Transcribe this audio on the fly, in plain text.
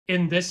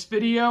In this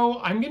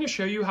video, I'm going to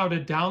show you how to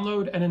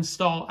download and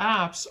install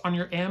apps on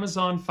your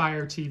Amazon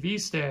Fire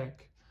TV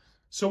stick.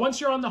 So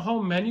once you're on the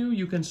home menu,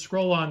 you can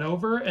scroll on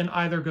over and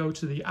either go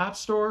to the App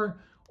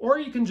Store, or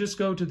you can just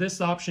go to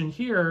this option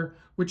here,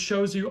 which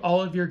shows you all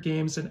of your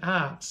games and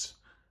apps.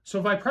 So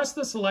if I press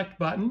the select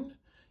button,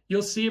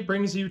 you'll see it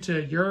brings you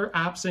to your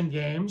apps and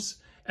games,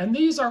 and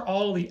these are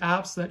all the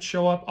apps that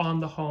show up on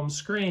the home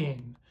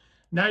screen.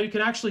 Now you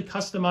can actually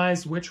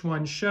customize which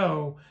ones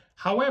show.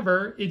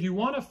 However, if you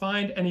want to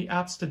find any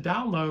apps to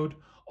download,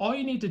 all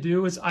you need to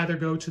do is either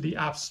go to the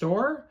App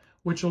Store,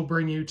 which will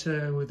bring you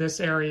to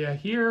this area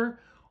here,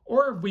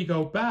 or if we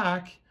go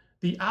back,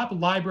 the app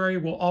library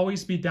will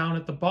always be down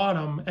at the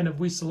bottom, and if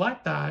we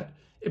select that,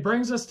 it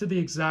brings us to the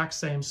exact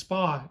same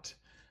spot.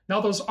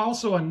 Now there's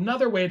also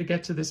another way to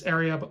get to this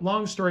area, but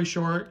long story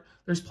short,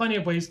 there's plenty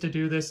of ways to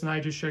do this, and I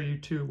just show you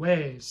two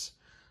ways.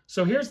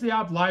 So here's the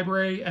app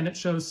library, and it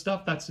shows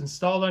stuff that's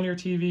installed on your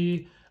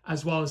TV,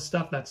 as well as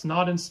stuff that's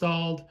not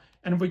installed.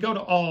 And if we go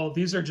to all,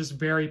 these are just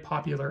very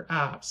popular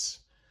apps.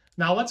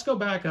 Now let's go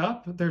back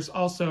up. There's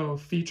also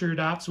featured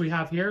apps we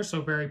have here,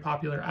 so very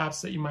popular apps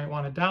that you might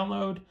want to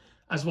download,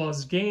 as well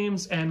as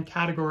games and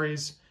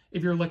categories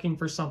if you're looking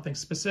for something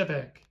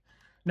specific.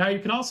 Now you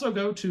can also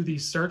go to the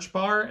search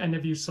bar, and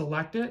if you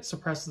select it, so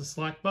press the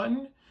select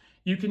button,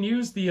 you can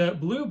use the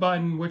blue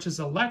button, which is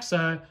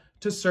Alexa,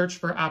 to search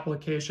for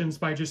applications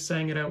by just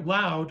saying it out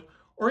loud,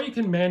 or you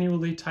can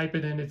manually type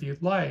it in if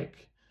you'd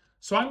like.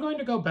 So I'm going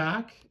to go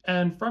back,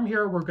 and from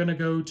here we're going to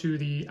go to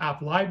the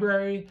app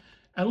library,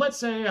 and let's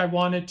say I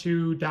wanted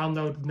to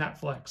download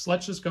Netflix.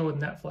 Let's just go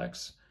with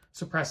Netflix.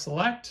 So press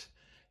select,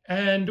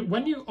 and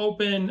when you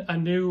open a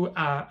new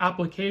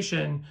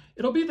application,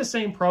 it'll be the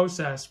same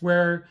process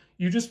where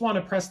you just want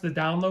to press the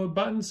download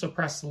button, so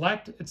press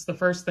select. It's the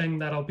first thing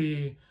that'll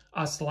be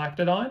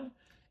selected on,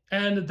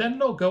 and then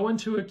it'll go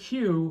into a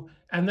queue,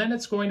 and then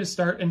it's going to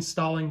start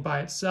installing by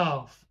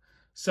itself.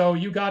 So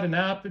you got an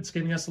app, it's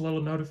giving us a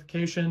little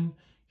notification.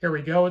 Here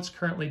we go, it's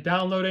currently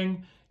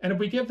downloading. And if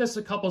we give this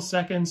a couple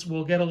seconds,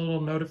 we'll get a little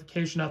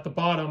notification at the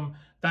bottom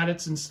that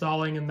it's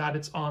installing and that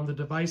it's on the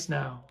device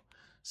now.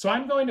 So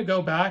I'm going to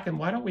go back, and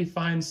why don't we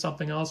find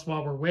something else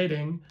while we're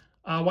waiting?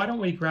 Why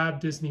don't we grab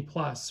Disney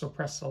Plus? So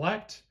press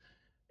select,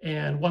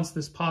 and once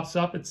this pops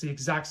up, it's the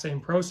exact same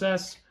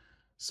process.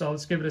 So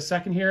let's give it a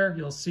second here.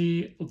 You'll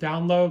see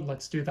download,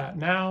 let's do that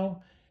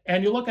now.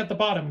 And you look at the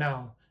bottom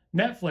now.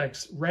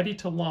 Netflix, ready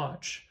to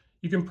launch.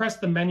 You can press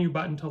the menu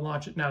button to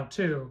launch it now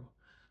too.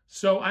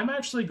 So I'm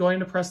actually going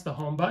to press the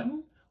home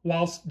button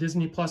whilst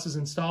Disney Plus is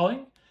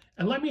installing.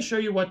 And let me show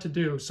you what to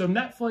do. So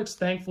Netflix,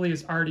 thankfully,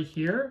 is already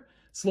here.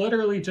 It's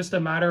literally just a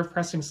matter of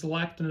pressing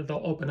select and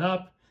it'll open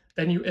up.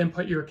 Then you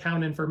input your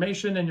account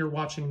information and you're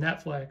watching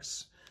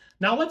Netflix.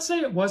 Now let's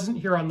say it wasn't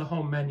here on the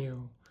home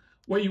menu.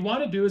 What you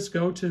want to do is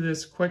go to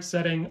this quick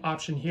setting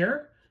option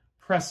here,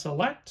 press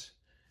select.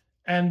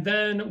 And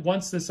then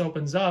once this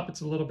opens up,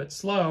 it's a little bit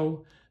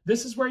slow.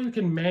 This is where you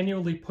can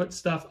manually put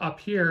stuff up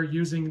here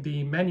using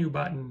the menu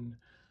button.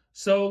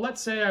 So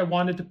let's say I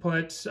wanted to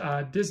put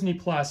Disney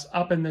Plus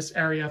up in this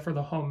area for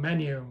the home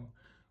menu.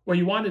 What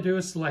you want to do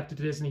is select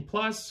Disney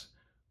Plus,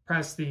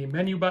 press the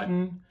menu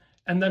button,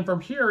 and then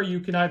from here you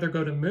can either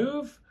go to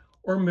move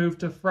or move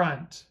to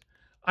front.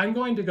 I'm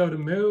going to go to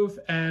move,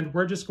 and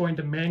we're just going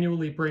to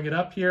manually bring it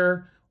up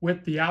here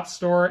with the App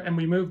Store, and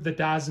we move the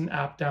DAZN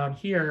app down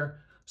here.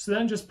 So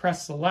then just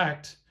press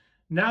select.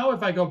 Now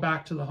if I go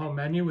back to the home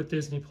menu with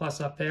Disney Plus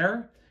up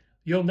there,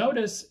 you'll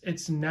notice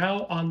it's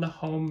now on the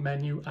home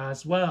menu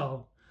as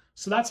well.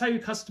 So that's how you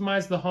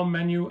customize the home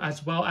menu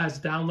as well as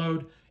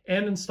download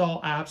and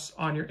install apps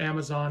on your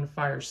Amazon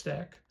Fire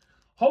Stick.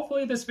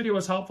 Hopefully this video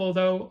was helpful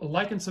though.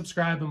 Like and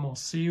subscribe, and we'll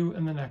see you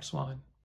in the next one.